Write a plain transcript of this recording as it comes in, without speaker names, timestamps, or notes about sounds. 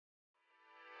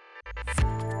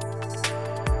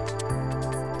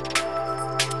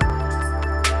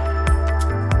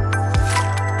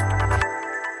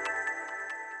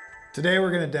Today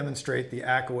we're going to demonstrate the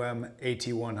ACOEM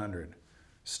AT100,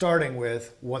 starting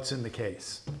with what's in the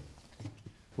case.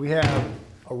 We have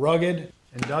a rugged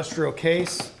industrial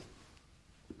case,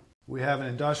 we have an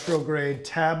industrial grade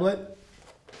tablet,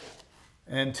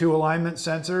 and two alignment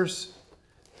sensors.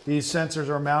 These sensors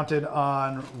are mounted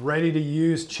on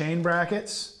ready-to-use chain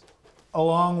brackets,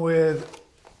 along with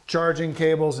charging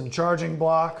cables and charging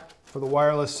block for the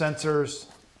wireless sensors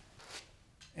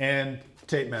and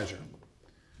tape measure.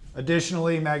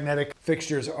 Additionally, magnetic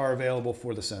fixtures are available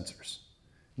for the sensors.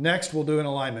 Next, we'll do an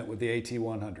alignment with the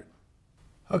AT100.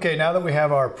 Okay, now that we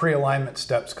have our pre-alignment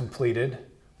steps completed,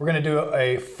 we're going to do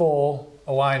a full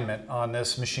alignment on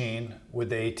this machine with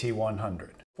the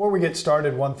AT100. Before we get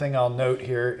started, one thing I'll note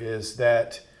here is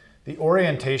that the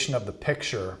orientation of the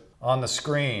picture on the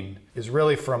screen is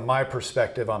really from my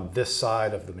perspective on this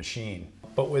side of the machine.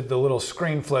 But with the little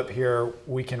screen flip here,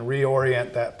 we can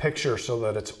reorient that picture so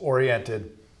that it's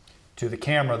oriented to the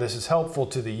camera. This is helpful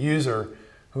to the user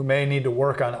who may need to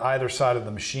work on either side of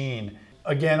the machine.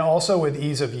 Again, also with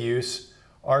ease of use,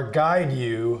 our guide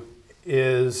view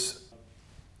is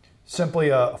simply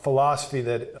a philosophy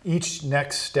that each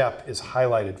next step is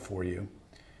highlighted for you.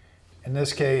 In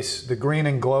this case, the green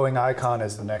and glowing icon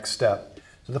is the next step.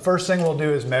 So the first thing we'll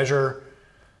do is measure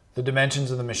the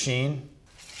dimensions of the machine.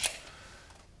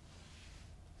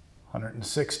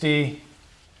 160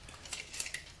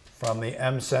 from the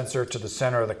M sensor to the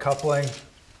center of the coupling.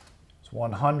 It's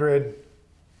 100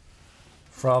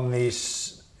 from the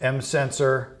M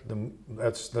sensor,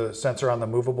 that's the sensor on the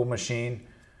movable machine,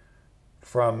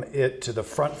 from it to the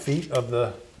front feet of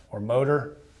the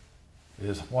motor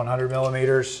is 100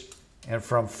 millimeters, and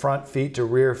from front feet to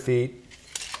rear feet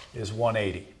is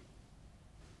 180.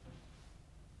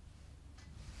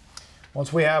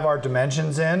 Once we have our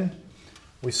dimensions in,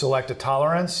 we select a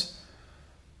tolerance.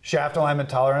 Shaft alignment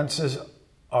tolerances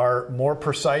are more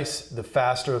precise the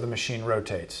faster the machine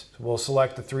rotates. So we'll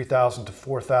select the 3000 to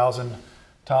 4000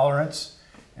 tolerance,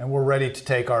 and we're ready to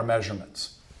take our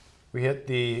measurements. We hit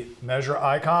the measure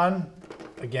icon.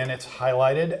 Again, it's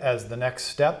highlighted as the next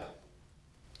step.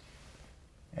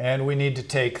 And we need to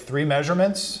take 3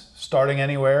 measurements, starting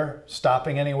anywhere,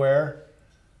 stopping anywhere,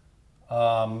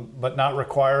 but not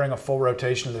requiring a full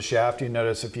rotation of the shaft. You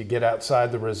notice if you get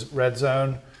outside the red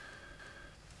zone,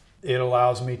 it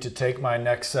allows me to take my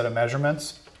next set of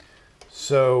measurements.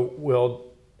 So we'll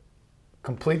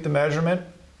complete the measurement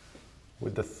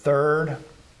with the third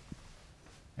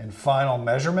and final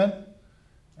measurement.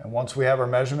 And once we have our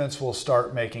measurements, we'll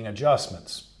start making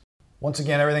adjustments. Once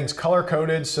again, everything's color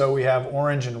coded, so we have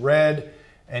orange and red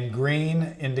and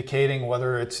green indicating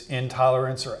whether it's in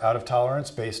tolerance or out of tolerance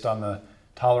based on the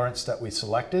tolerance that we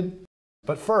selected.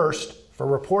 But first, for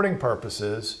reporting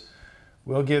purposes,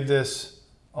 we'll give this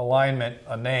alignment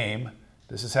a name.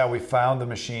 This is how we found the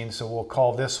machine, so we'll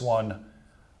call this one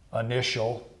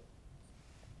initial.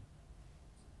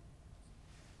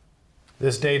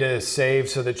 This data is saved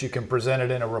so that you can present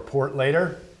it in a report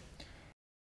later.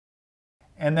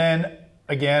 And then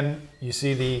again, you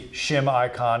see the shim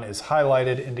icon is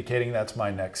highlighted, indicating that's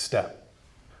my next step.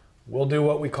 We'll do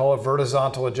what we call a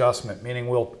vertical adjustment, meaning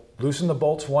we'll loosen the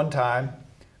bolts one time,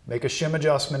 make a shim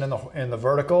adjustment in the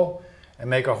vertical, and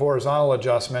make a horizontal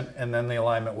adjustment, and then the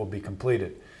alignment will be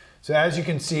completed. So as you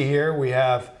can see here, we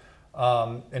have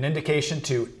an indication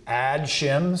to add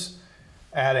shims,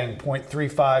 adding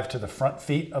 0.35 to the front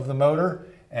feet of the motor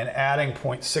and adding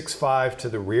 0.65 to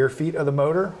the rear feet of the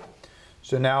motor.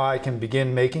 So now I can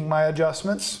begin making my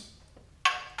adjustments.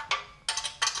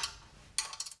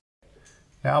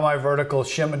 Now my vertical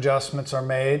shim adjustments are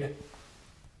made.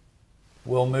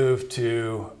 We'll move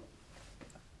to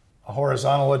a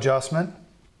horizontal adjustment.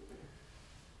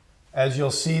 As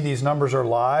you'll see, these numbers are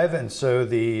live, and so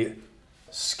the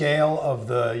scale of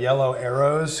the yellow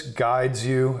arrows guides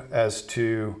you as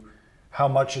to how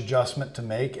much adjustment to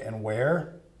make and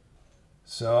where.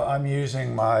 So I'm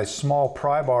using my small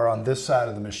pry bar on this side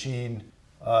of the machine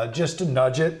just to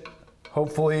nudge it,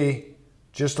 hopefully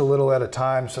just a little at a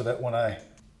time, so that when I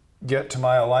get to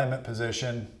my alignment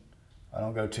position, I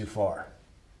don't go too far.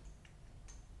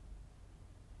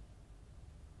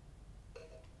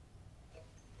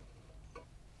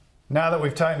 Now that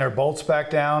we've tightened our bolts back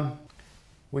down,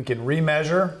 we can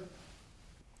remeasure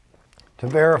to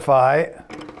verify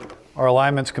our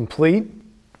alignment's complete.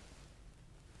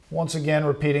 Once again,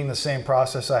 repeating the same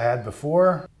process I had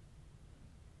before.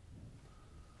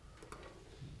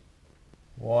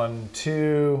 1,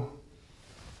 2,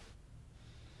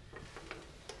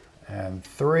 and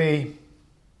 3.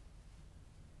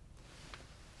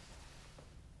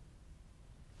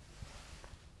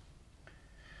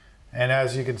 And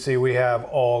as you can see, we have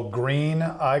all green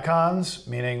icons,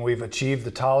 meaning we've achieved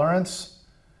the tolerance.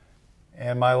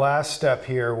 And my last step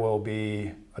here will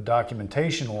be a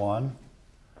documentation one.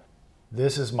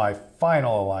 This is my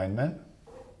final alignment.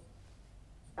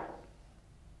 And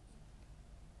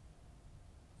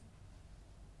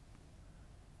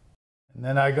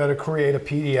then I go to create a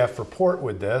PDF report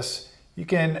with this. You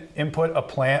can input a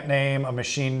plant name, a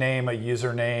machine name, a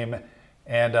username,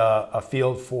 and a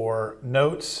field for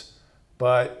notes.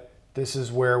 But this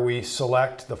is where we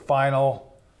select the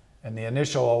final and the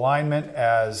initial alignment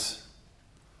as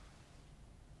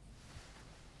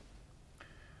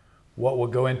what will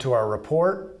go into our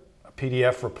report. A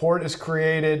PDF report is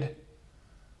created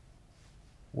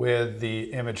with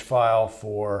the image file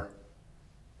for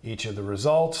each of the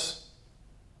results.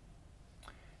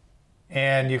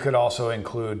 And you could also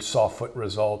include softfoot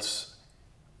results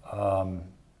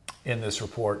in this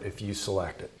report if you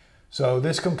select it. So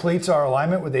this completes our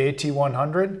alignment with the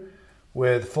AT100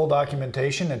 with full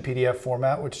documentation in PDF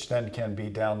format, which then can be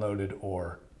downloaded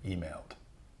or emailed.